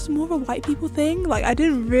thought this was more of a white people thing. Like, I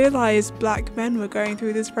didn't realise black men were going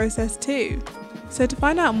through this process too. So to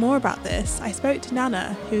find out more about this, I spoke to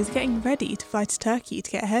Nana, who was getting ready to fly to Turkey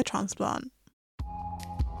to get a hair transplant.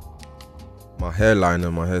 My hairline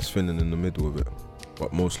and my hair's thinning in the middle of it,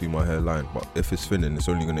 but mostly my hairline. But if it's thinning, it's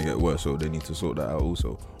only going to get worse, so they need to sort that out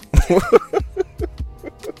also.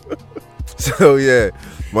 So yeah,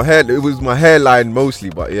 it was my hairline mostly,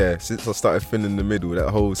 but yeah, since I started thinning in the middle, that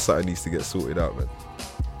whole side needs to get sorted out, man.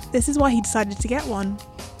 This is why he decided to get one.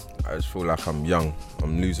 I just feel like I'm young.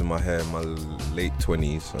 I'm losing my hair in my late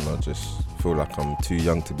 20s, and I just feel like I'm too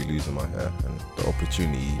young to be losing my hair. And the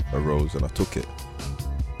opportunity arose, and I took it.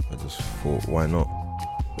 I just thought, why not?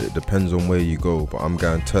 It depends on where you go, but I'm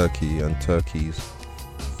going Turkey, and Turkey's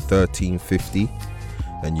 $13.50,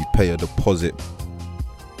 and you pay a deposit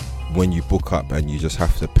when you book up, and you just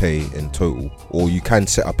have to pay in total. Or you can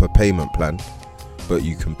set up a payment plan, but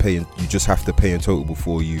you just have to pay in total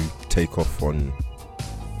before you take off on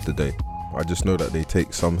the day. I just know that they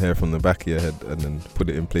take some hair from the back of your head and then put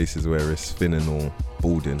it in places where it's thinning or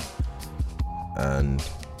balding, and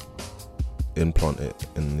implant it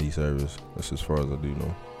in these areas. That's as far as I do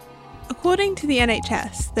know. According to the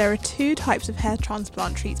NHS, there are 2 types of hair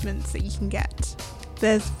transplant treatments that you can get.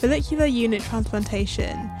 There's follicular unit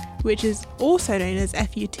transplantation, which is also known as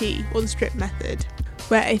FUT, or the strip method,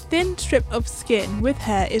 where a thin strip of skin with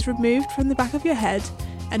hair is removed from the back of your head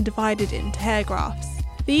and divided into hair grafts.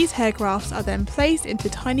 These hair grafts are then placed into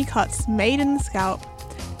tiny cuts made in the scalp,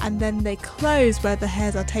 and then they close where the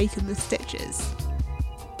hairs are taken with stitches.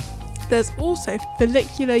 There's also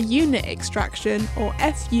follicular unit extraction, or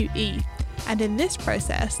FUE, and in this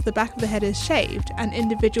process, the back of the head is shaved and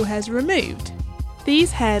individual hairs are removed.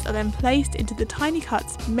 These hairs are then placed into the tiny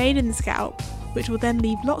cuts made in the scalp, which will then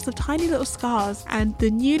leave lots of tiny little scars, and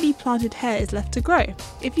the newly planted hair is left to grow.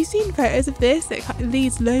 If you've seen photos of this, it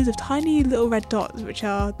leaves loads of tiny little red dots, which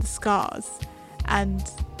are the scars. And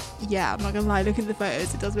yeah, I'm not gonna lie, looking at the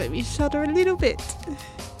photos, it does make me shudder a little bit.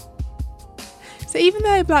 So even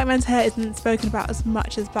though black men's hair isn't spoken about as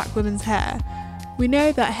much as black women's hair, we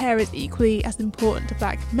know that hair is equally as important to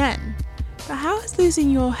black men. But how has losing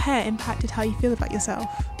your hair impacted how you feel about yourself?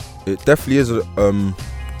 It definitely is a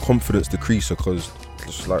confidence decreaser, because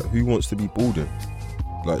it's like, who wants to be balding?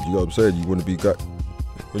 Like, you know what I'm saying? You want to be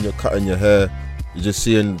when you're cutting your hair, you're just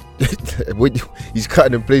seeing when he's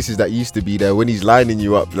cutting in places that used to be there. When he's lining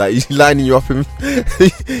you up, like he's lining you up and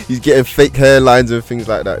he's getting fake hairlines and things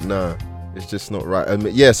like that. Nah, it's just not right.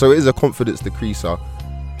 Yeah, so it is a confidence decreaser.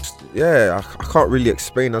 Yeah, I can't really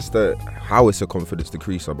explain as to how it's a confidence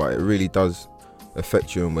decreaser, but it really does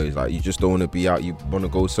affect you in ways. Like, you just don't want to be out, you want to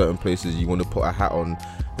go certain places, you want to put a hat on.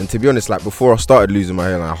 And to be honest, like, before I started losing my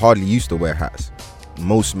hair, like, I hardly used to wear hats.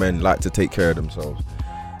 Most men like to take care of themselves,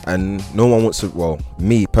 and no one wants to. Well,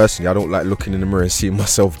 me personally, I don't like looking in the mirror and seeing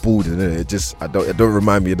myself balding. It don't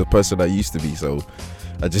remind me of the person I used to be, so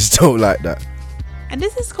I just don't like that. And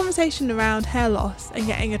is this conversation around hair loss and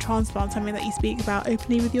getting a transplant something that you speak about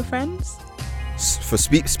openly with your friends? For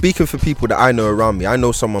speaking for people that I know around me, I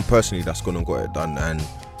know someone personally that's gone and got it done, and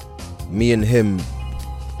me and him,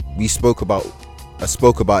 I spoke about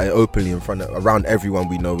it openly around everyone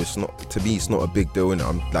we know. It's not, to me, it's not a big deal, innit?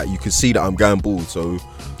 I'm like, you can see that I'm going bald, so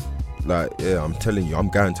like, yeah, I'm telling you, I'm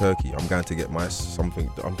going Turkey. I'm going to get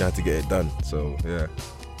I'm going to get it done. So yeah,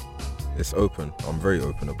 it's open. I'm very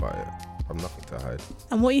open about it. I've nothing to hide.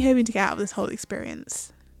 And what are you hoping to get out of this whole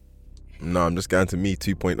experience? No, I'm just going to me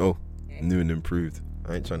 2.0, new and improved.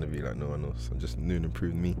 I ain't trying to be like no one else. I'm just new and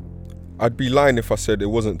improved me. I'd be lying if I said it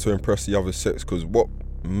wasn't to impress the other sex, because what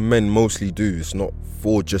men mostly do is not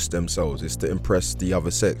for just themselves, it's to impress the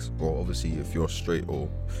other sex, or obviously if you're straight, or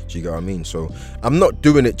do you get what I mean? So I'm not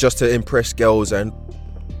doing it just to impress girls and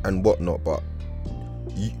whatnot, but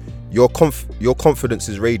your confidence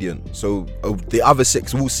is radiant, so the other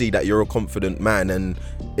sex will see that you're a confident man, and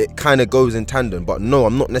it kind of goes in tandem. But no,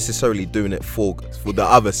 I'm not necessarily doing it for the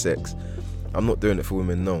other sex. I'm not doing it for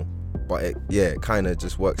women, no, but it kind of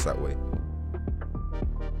just works that way.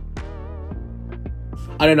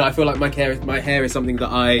 I don't know, I feel like my hair is something that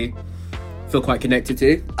I feel quite connected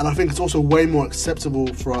to. And I think it's also way more acceptable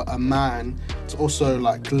for a man to also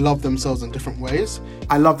like love themselves in different ways.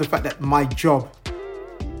 I love the fact that my job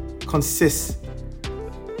consists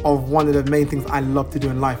of one of the main things I love to do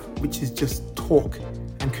in life, which is just talk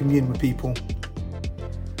and commune with people.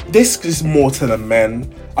 This is more to the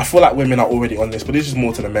men. I feel like women are already on this, but this is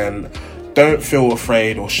more to the men. Don't feel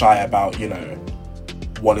afraid or shy about,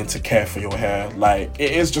 wanting to care for your hair. Like,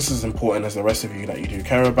 it is just as important as the rest of you that you do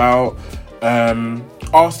care about.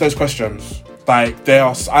 Ask those questions. Like,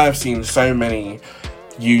 I have seen so many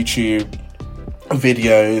YouTube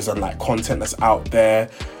videos and like content that's out there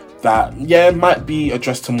that might be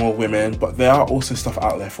addressed to more women, but there are also stuff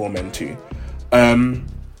out there for men too.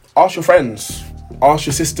 Ask your friends, ask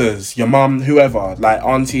your sisters, your mum, whoever, like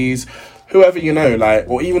aunties, whoever you know, like,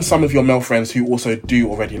 or even some of your male friends who also do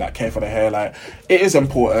already like care for their hair. Like, it is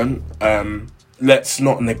important. Let's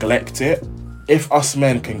not neglect it. If us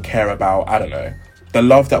men can care about, I don't know, the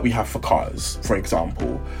love that we have for cars, for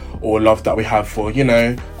example, or love that we have for,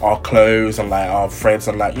 our clothes and like our friends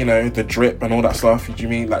and like, the drip and all that stuff, do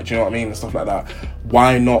you know what I mean, and stuff like that,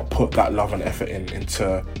 why not put that love and effort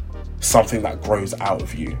into something that grows out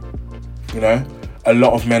of you? A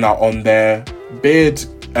lot of men are on their beard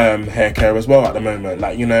hair care as well at the moment,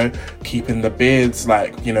 like, keeping the beards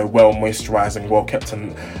like, well moisturized and well kept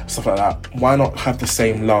and stuff like that. Why not have the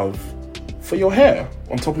same love for your hair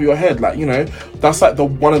on top of your head? Like, that's like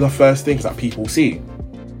one of the first things that people see.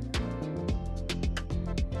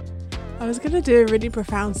 I was going to do a really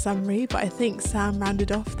profound summary, but I think Sam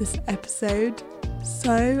rounded off this episode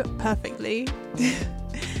so perfectly.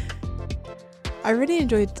 I really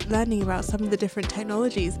enjoyed learning about some of the different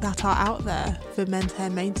technologies that are out there for men's hair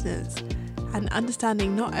maintenance, and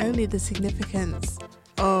understanding not only the significance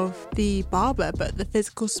of the barber, but the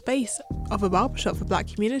physical space of a barbershop for black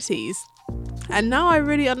communities. And now I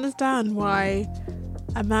really understand why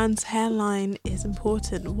a man's hairline is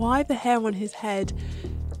important, why the hair on his head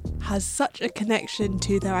has such a connection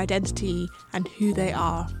to their identity and who they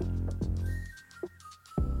are.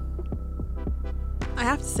 I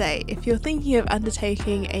have to say, if you're thinking of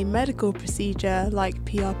undertaking a medical procedure like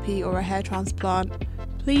PRP or a hair transplant,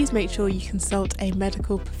 please make sure you consult a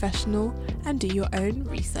medical professional and do your own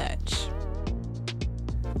research.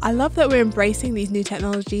 I love that we're embracing these new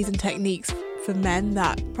technologies and techniques for men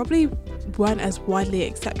that probably weren't as widely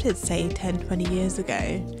accepted, say 10-20 years ago.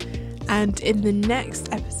 And in the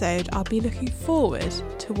next episode, I'll be looking forward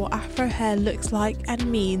to what Afro hair looks like and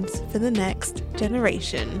means for the next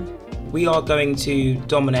generation. We are going to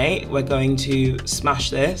dominate, we're going to smash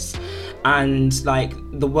this, and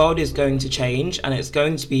the world is going to change, and it's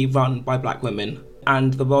going to be run by black women,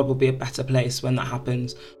 and the world will be a better place when that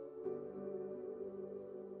happens.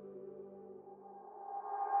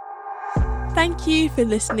 Thank you for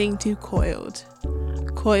listening to Coiled.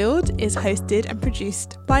 Coiled is hosted and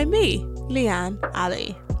produced by me, Leanne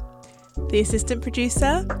Ali. The assistant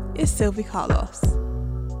producer is Sylvie Carlos.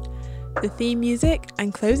 The theme music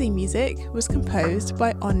and closing music was composed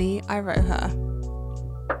by Oni Iroha.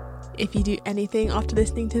 If you do anything after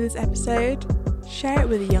listening to this episode, share it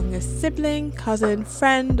with a younger sibling, cousin,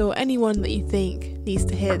 friend, or anyone that you think needs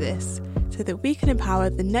to hear this, so that we can empower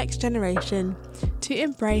the next generation to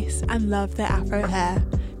embrace and love their Afro hair,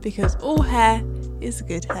 because all hair is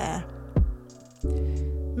good hair.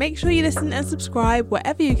 Make sure you listen and subscribe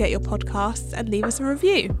wherever you get your podcasts and leave us a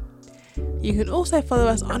review. You can also follow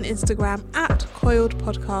us on Instagram at Coiled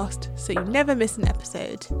Podcast so you never miss an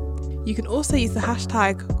episode. You can also use the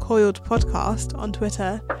hashtag Coiled Podcast on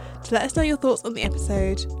Twitter to let us know your thoughts on the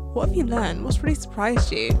episode. What have you learned? What's really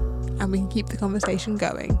surprised you? And we can keep the conversation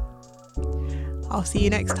going. I'll see you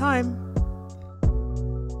next time.